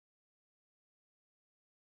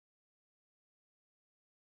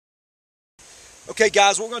Okay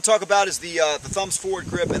guys, what we're going to talk about is the thumbs forward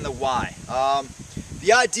grip and the why.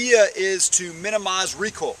 The idea is to minimize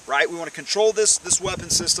recoil, right? We want to control this weapon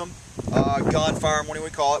system, gun, firearm, whatever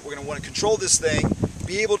we call it. We're going to want to control this thing,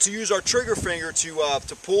 be able to use our trigger finger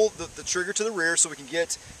to pull the trigger to the rear so we can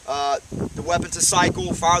get the weapon to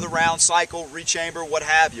cycle, fire the round, cycle, rechamber, what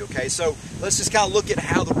have you, okay? So let's just kind of look at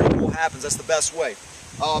how the recoil happens. That's the best way.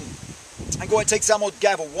 I'm going to take some, I'm going to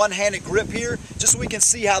have a one-handed grip here just so we can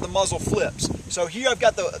see how the muzzle flips. So here I've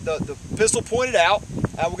got the pistol pointed out.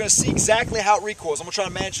 We're going to see exactly how it recoils. I'm going to try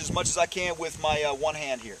to manage it as much as I can with my one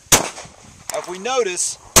hand here. If we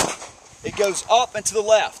notice, it goes up and to the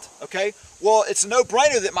left, okay? Well, it's a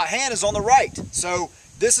no-brainer that my hand is on the right. So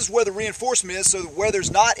this is where the reinforcement is, so where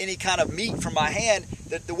there's not any kind of meat from my hand,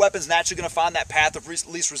 the weapon's naturally going to find that path of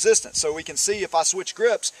least resistance. So we can see if I switch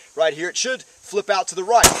grips right here, it should flip out to the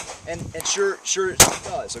right, and sure it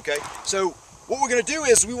does, okay? So what we're going to do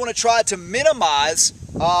is we want to try to minimize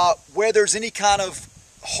where there's any kind of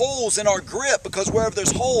holes in our grip, because wherever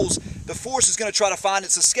there's holes, the force is going to try to find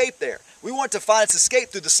its escape there. We want to find its escape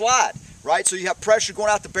through the slide, right? So you have pressure going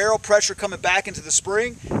out the barrel, pressure coming back into the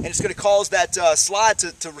spring, and it's going to cause that slide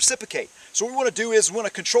to reciprocate. So what we want to do is we want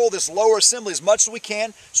to control this lower assembly as much as we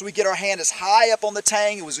can, so we get our hand as high up on the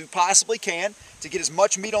tang as we possibly can to get as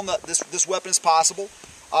much meat on this weapon as possible.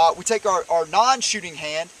 We take our non-shooting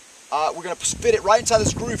hand, we're going to fit it right inside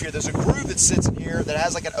this groove here. There's a groove that sits in here that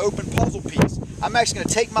has like an open puzzle piece. I'm actually going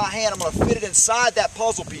to take my hand, I'm going to fit it inside that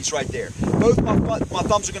puzzle piece right there. Both my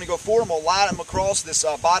thumbs are going to go forward. I'm going to line them across this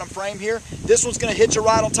bottom frame here. This one's going to hitch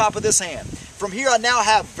right on top of this hand. From here I now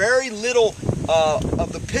have very little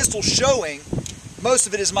of the pistol showing. Most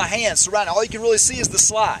of it is my hand surrounding. All you can really see is the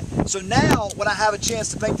slide. So now when I have a chance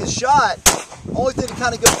to make this shot, only thing that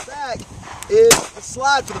kind of goes back is the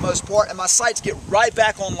slide for the most part, and my sights get right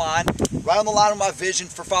back online, right on the line of my vision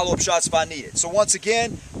for follow-up shots if I need it. So once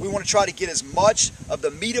again, we want to try to get as much of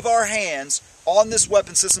the meat of our hands on this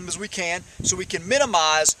weapon system as we can, so we can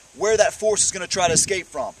minimize where that force is going to try to escape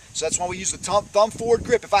from. So that's why we use the thumb forward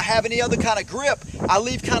grip. If I have any other kind of grip, I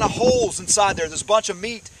leave kind of holes inside there. There's a bunch of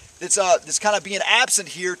meat that's kind of being absent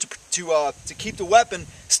here to keep the weapon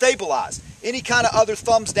stabilized. Any kind of other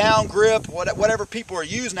thumbs down grip, whatever people are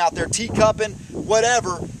using out there, teacupping,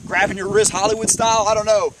 whatever, grabbing your wrist Hollywood style, I don't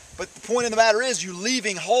know. But the point of the matter is you're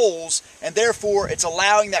leaving holes, and therefore it's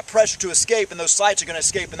allowing that pressure to escape, and those sights are going to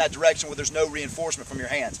escape in that direction where there's no reinforcement from your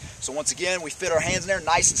hands. So once again, we fit our hands in there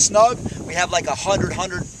nice and snug. We have like a 100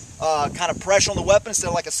 kind of pressure on the weapon instead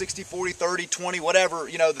of like a 60, 40, 30, 20, whatever,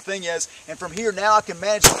 you know, the thing is. And from here now I can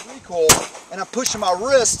manage the recoil, and I'm pushing my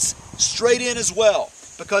wrists straight in as well,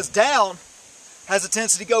 because down has a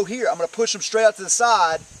tendency to go here. I'm going to push them straight out to the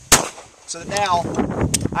side so that now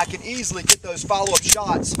I can easily get those follow-up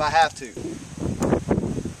shots if I have to.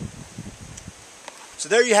 So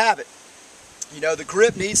there you have it. You know, the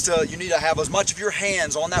grip you need to have as much of your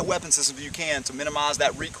hands on that weapon system as you can to minimize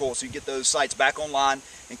that recoil so you get those sights back online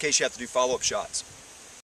in case you have to do follow-up shots.